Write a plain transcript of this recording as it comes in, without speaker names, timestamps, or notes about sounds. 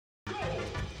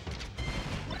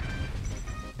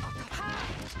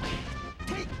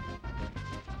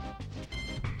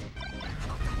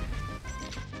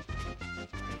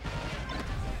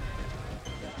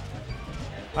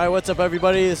All right, what's up,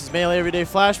 everybody? This is Melee Everyday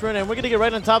Flashburn, and we're going to get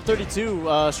right on top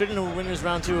 32, straight into winners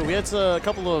round 2. We had a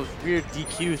couple of weird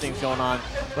DQ things going on,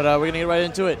 but we're going to get right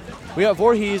into it. We got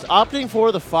voorhese opting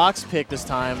for the Fox pick this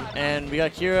time, and we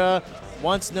got Kira,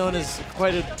 once known as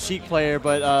quite a Sheik player,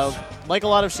 but like a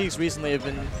lot of Sheiks recently have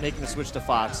been making the switch to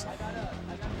Fox.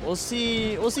 We'll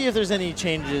see if there's any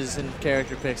changes in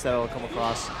character picks that will come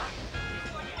across.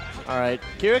 All right,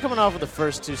 Kira coming off with the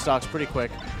first 2 stocks pretty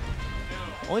quick.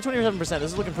 Only 27%.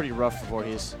 This is looking pretty rough for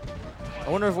voorhese. I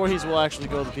wonder if voorhese will actually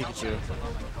go the Pikachu.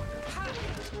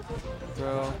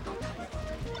 Throw.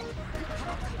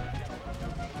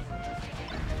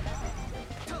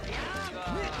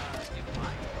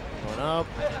 Going up.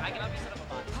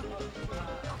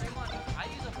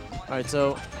 Alright,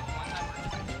 so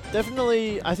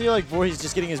definitely I feel like voorhese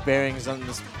just getting his bearings on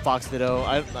this Fox Ditto.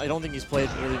 I don't think he's played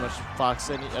really much Fox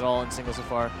at all in singles so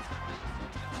far.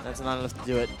 That's not enough to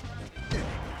do it.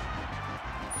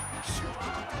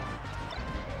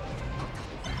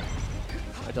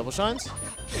 Double shines.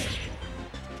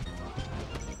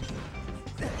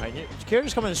 Alright,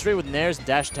 Kira's coming in straight with nairs and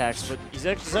dash attacks, but he's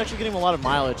actually getting a lot of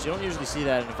mileage. You don't usually see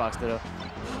that in a Fox Ditto.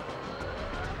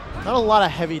 Not a lot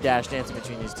of heavy dash dancing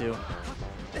between these two.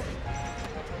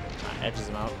 Edges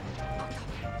him out.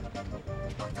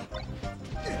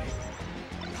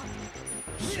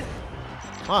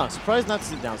 Huh, surprised not to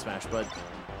see the down smash, but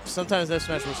sometimes that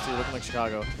smash works too, looking like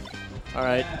Chicago.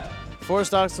 Alright. 4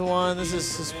 stocks to 1. This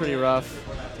is pretty rough.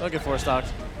 Don't get 4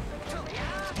 stocks.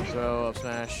 Throw up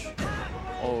smash.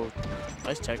 Oh,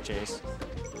 nice tech chase.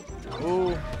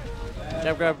 Ooh,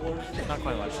 jab grab. Not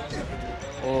quite much.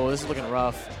 Oh, this is looking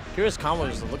rough. Kira's combo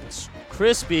is looking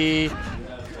crispy.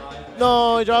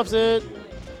 No, he drops it.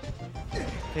 Can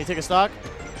he take a stock?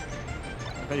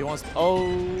 Okay, he wants.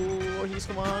 Oh, he's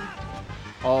come on.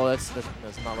 Oh, that's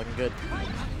not looking good.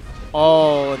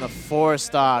 Oh, and the 4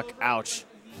 stock. Ouch.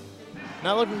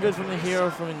 Not looking good from the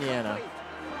hero from Indiana.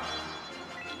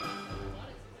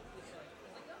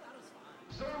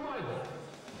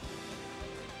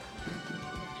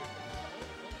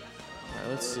 Alright,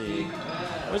 let's see.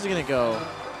 Where's he gonna go?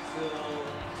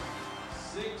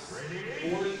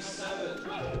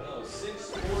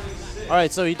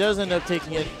 Alright, so he does end up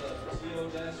taking it.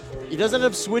 He does end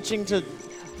up switching to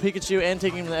Pikachu and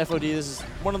taking the FOD. This is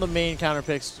one of the main counter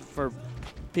picks for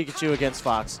Pikachu against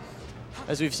Fox.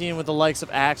 As we've seen with the likes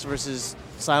of Axe versus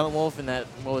Silent Wolf in that,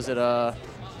 what was it,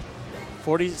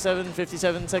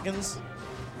 57 seconds?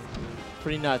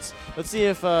 Pretty nuts. Let's see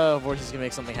if voorhese can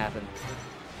make something happen.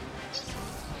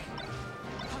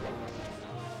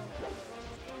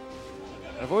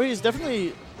 Voorhese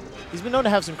definitely, he's been known to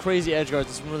have some crazy edge guards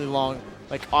and some really long,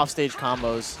 like, offstage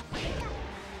combos.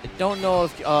 I don't know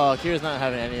if Kira's not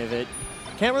having any of it.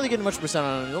 Can't really get much percent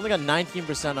on him. He only got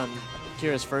 19% on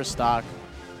Kira's first stock.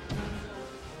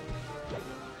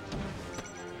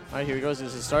 All right, here he goes. This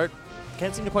is his start.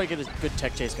 Can't seem to quite get a good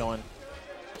tech chase going.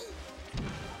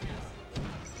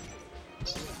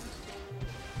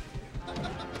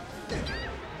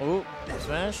 Oh,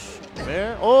 smash.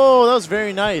 Fair. Oh, that was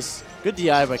very nice. Good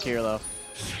DI by Kira, though.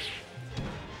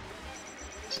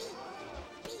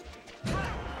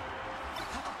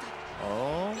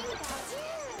 Oh.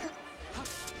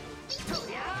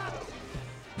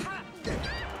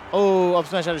 Oh, up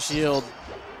smash out of shield.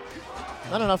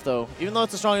 Not enough, though. Even though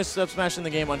it's the strongest up smash in the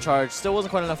game on charge, still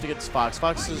wasn't quite enough to get this Fox.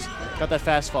 Fox has got that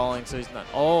fast falling, so he's not.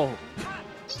 Oh.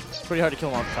 It's pretty hard to kill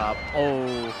him off top.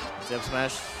 Oh. Up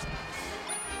smash.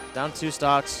 Down 2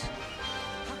 stocks.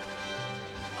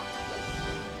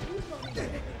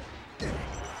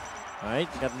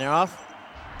 Alright, got the nair off.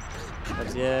 Up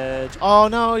the edge. Oh,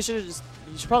 no. He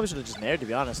probably should have just naired, to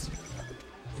be honest.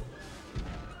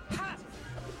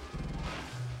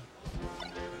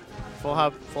 Full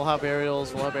hop aerials,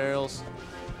 full hop aerials.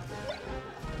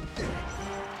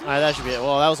 Alright, that should be it.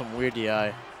 Well, that was some weird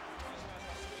DI.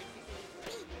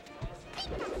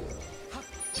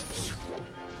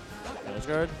 Edge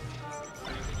guard.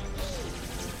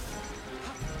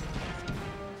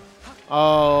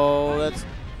 Oh, that's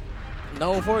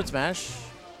no forward smash.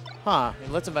 Huh,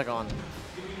 he lets him back on.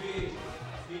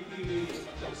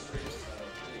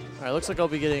 Alright, looks like I'll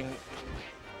be getting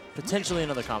potentially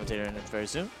another commentator in it very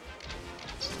soon.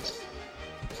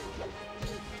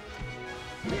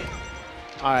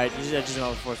 Alright, he's edges him out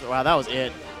with force. Wow, that was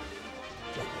it.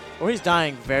 Or he's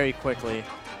dying very quickly.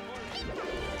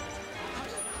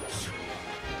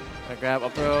 I grab,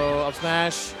 up throw, up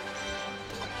smash.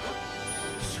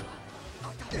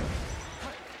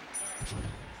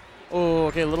 Oh,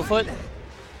 okay, little foot.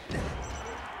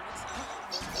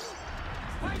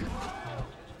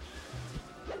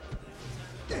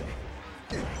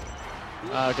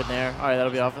 Good nair. All right,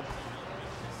 that'll be off.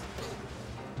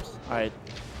 All right.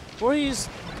 Voorhe's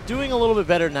doing a little bit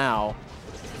better now.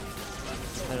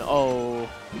 And, oh.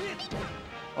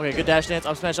 Okay, good dash dance.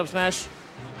 Up smash, up smash.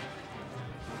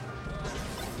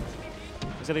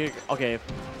 He's gonna get, okay.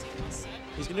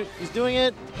 He's doing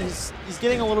it. He's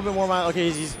getting a little bit more mild. Okay,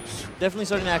 he's definitely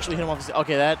starting to actually hit him off his,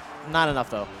 okay, that not enough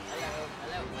though.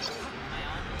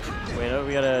 Wait,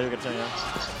 we gotta turn you on.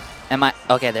 Am I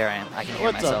okay? There I am. I can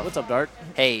hear myself. What's up, Dart?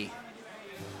 Hey.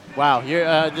 Wow, you're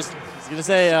just gonna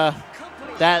say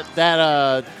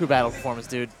that crew battle performance,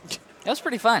 dude. It was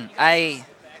pretty fun. I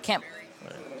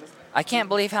can't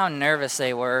believe how nervous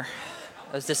they were.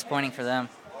 It was disappointing for them.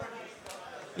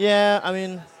 Yeah, I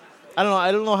mean, I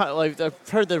don't know how. Like, I've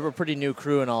heard they were a pretty new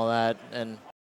crew and all that, and